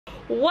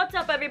What's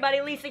up everybody,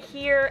 Lisa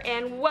here,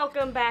 and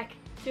welcome back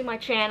to my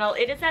channel.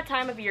 It is that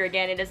time of year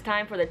again. It is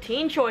time for the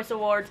Teen Choice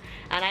Awards,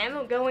 and I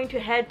am going to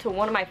head to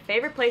one of my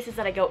favorite places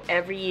that I go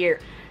every year,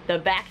 the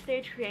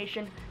Backstage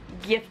Creation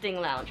Gifting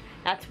Lounge.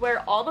 That's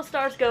where all the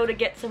stars go to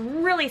get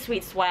some really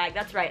sweet swag.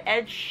 That's right,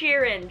 Ed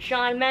Sheeran,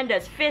 Shawn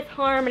Mendes, Fifth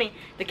Harmony,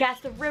 the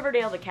cast of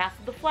Riverdale, the cast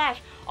of The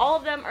Flash, all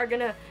of them are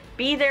gonna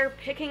be there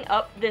picking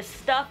up this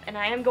stuff, and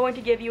I am going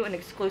to give you an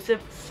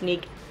exclusive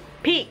sneak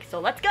peek.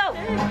 So let's go!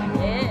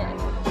 Yeah.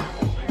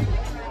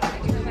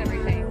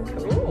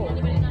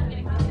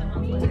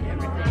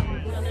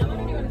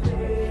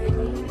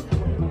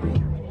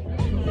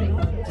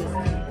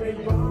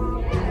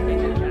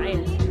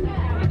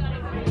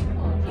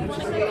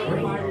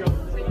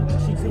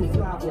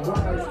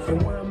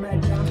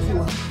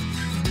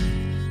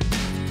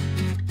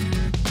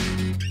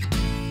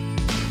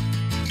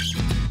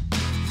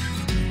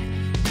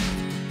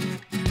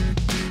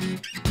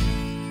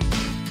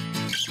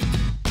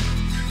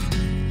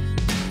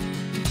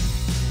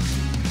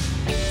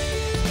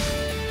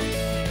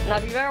 Now,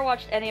 if you've ever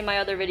watched any of my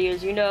other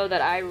videos, you know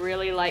that I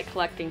really like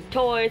collecting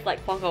toys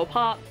like Funko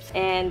Pops,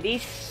 and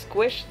these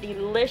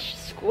delish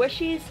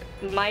squishies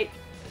might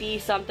be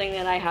something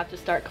that I have to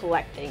start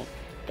collecting.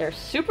 They're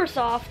super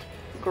soft,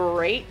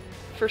 great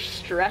for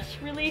stress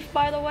relief,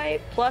 by the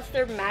way, plus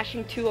they're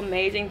mashing two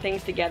amazing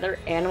things together,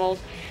 animals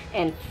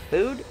and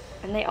food,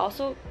 and they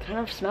also kind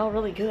of smell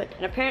really good.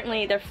 And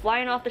apparently they're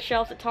flying off the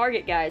shelves at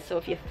Target, guys, so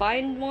if you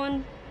find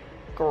one,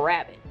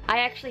 grab it. I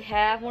actually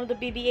have one of the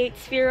BB-8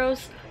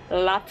 Spheros.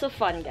 Lots of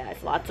fun,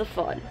 guys, lots of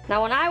fun.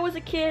 Now, when I was a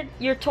kid,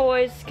 your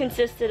toys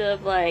consisted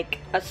of like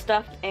a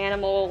stuffed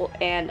animal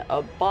and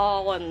a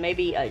ball and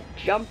maybe a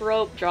jump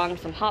rope, drawing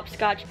some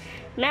hopscotch.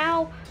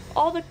 Now,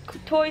 all the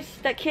toys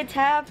that kids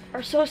have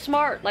are so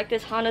smart, like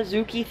this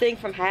Hanazuki thing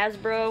from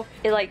Hasbro.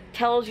 It like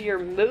tells your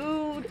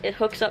mood, it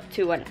hooks up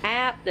to an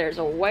app, there's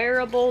a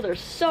wearable,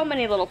 there's so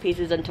many little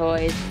pieces and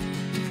toys.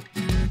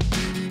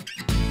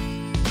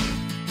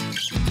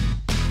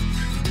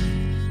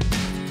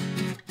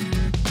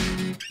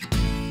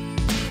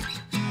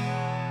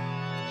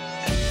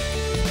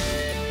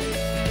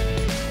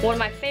 One of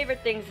my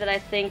favorite things that I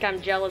think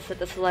I'm jealous that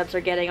the celebs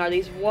are getting are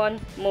these One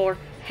More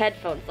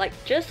headphones. Like,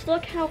 just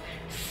look how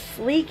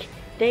sleek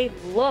they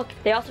look.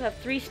 They also have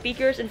 3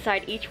 speakers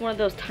inside each one of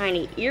those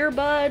tiny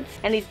earbuds.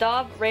 And these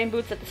Dove rain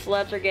boots that the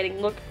celebs are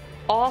getting look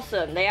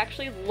awesome. They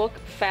actually look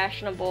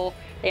fashionable.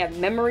 They have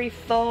memory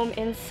foam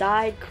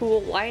inside,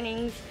 cool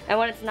linings. And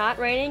when it's not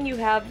raining, you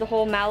have the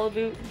whole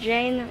Malibu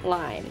Jane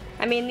line.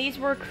 I mean, these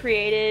were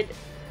created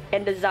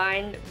and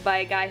designed by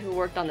a guy who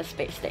worked on the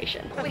space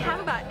station. We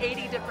have about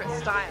 80 different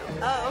styles.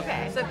 Oh,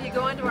 okay. So if you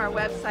go onto our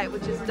website,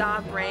 which is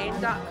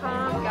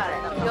doverain.com,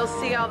 Got it. you'll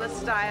see all the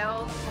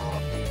styles.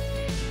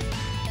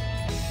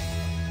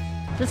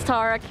 This is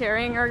Tara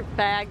carrying her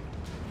bag.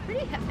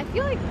 I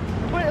feel like,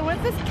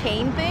 what's this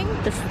cane thing?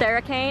 This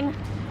Theracane.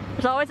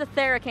 There's always a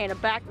Theracane, a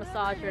back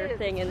massager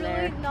thing in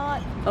there. Really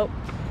not. Oh,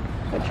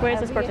 which way is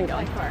this person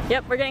going? Car.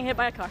 Yep, we're getting hit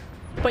by a car.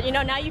 But you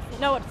know, now you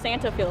know what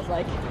Santa feels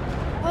like.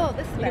 Oh,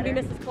 this is You can be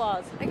better. Mrs.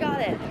 Claus. I got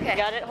it. Okay.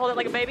 Got it? Hold it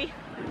like a baby.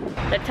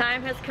 The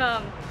time has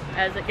come,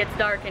 as it gets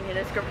dark in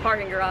this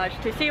parking garage,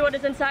 to see what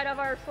is inside of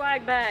our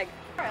swag bag.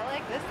 I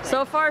like this thing.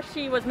 So far,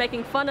 she was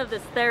making fun of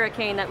this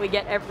Theracane that we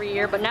get every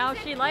year, but now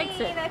she likes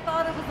it. I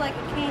thought it was like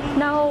a cane.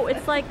 No,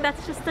 it's like,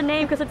 that's just the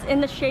name because it's in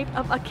the shape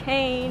of a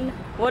cane.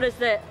 What is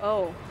that?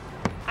 Oh,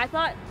 I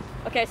thought,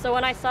 okay, so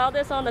when I saw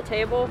this on the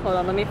table, hold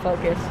on, let me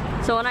focus.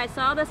 So when I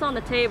saw this on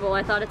the table,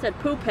 I thought it said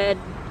poop head,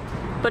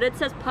 but it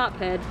says pop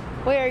head.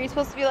 Wait, are you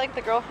supposed to be like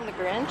the girl from the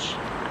Grinch?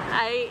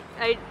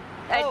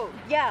 Oh,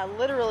 yeah,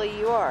 literally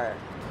you are.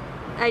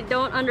 I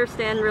don't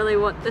understand really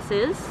what this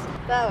is.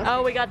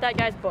 Oh, we got that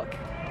guy's book.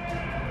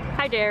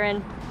 Hi,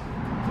 Darren.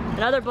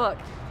 Another book.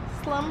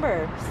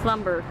 Slumber.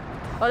 Slumber.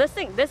 Oh, this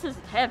is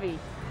heavy.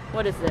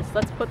 What is this?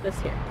 Let's put this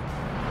here.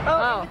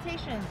 Oh,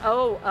 invitation.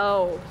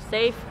 Oh,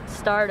 safe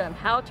stardom.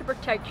 How to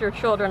protect your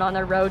children on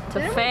their road to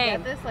Didn't fame.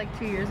 we get this like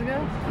 2 years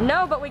ago?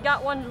 No, but we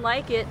got one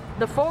like it.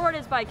 The forward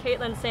is by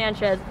Caitlin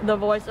Sanchez, the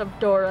voice of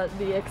Dora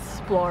the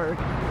Explorer.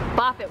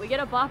 Bop It. We get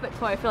a Bop It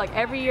toy. I feel like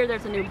every year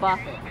there's a new Bop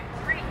It.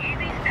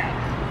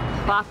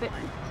 Bop It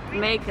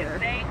maker.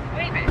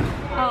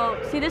 Oh,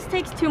 see, this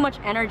takes too much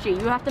energy.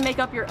 You have to make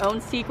up your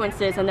own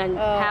sequences and then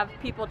have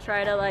people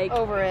try to like...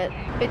 Over it.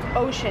 It's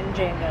ocean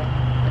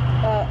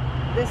Jenga.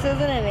 This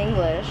isn't in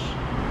English.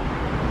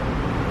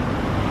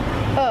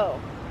 Oh.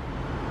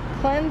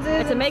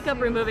 Cleanses. It's a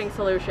makeup removing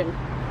solution.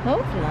 No,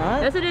 it's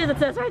not. Yes, it is. It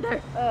says right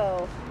there.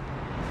 Oh.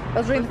 I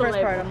was reading the first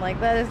part. I'm like,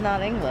 that is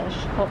not English.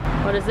 Oh,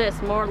 what is this?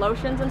 More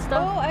lotions and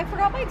stuff? Oh, I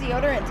forgot my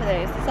deodorant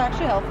today. So this is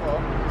actually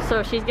helpful.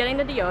 So she's getting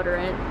the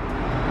deodorant.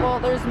 Well,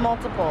 there's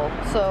multiple,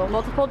 so.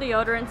 Multiple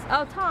deodorants.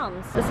 Oh,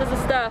 Tom's. This is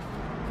the stuff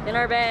in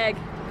our bag.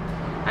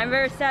 I'm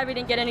very sad we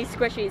didn't get any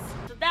squishies.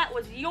 So that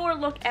was your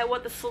look at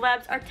what the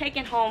celebs are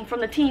taking home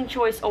from the Teen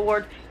Choice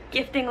Awards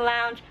Gifting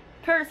Lounge,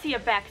 courtesy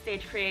of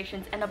Backstage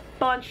Creations and a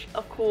bunch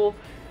of cool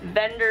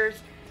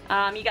vendors.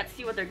 You got to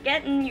see what they're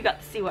getting, you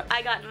got to see what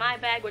I got in my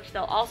bag, which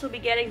they'll also be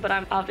getting, but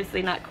I'm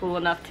obviously not cool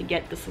enough to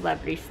get the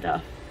celebrity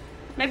stuff.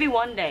 Maybe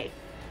one day.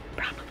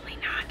 Probably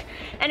not.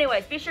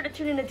 Anyways, be sure to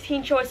tune in to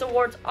Teen Choice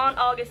Awards on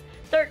August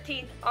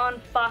 13th on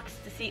Fox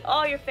to see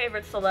all your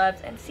favorite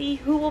celebs and see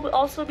who will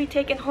also be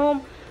taking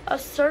home a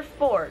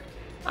surfboard.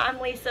 I'm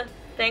Lisa.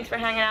 Thanks for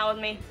hanging out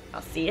with me.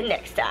 I'll see you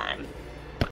next time.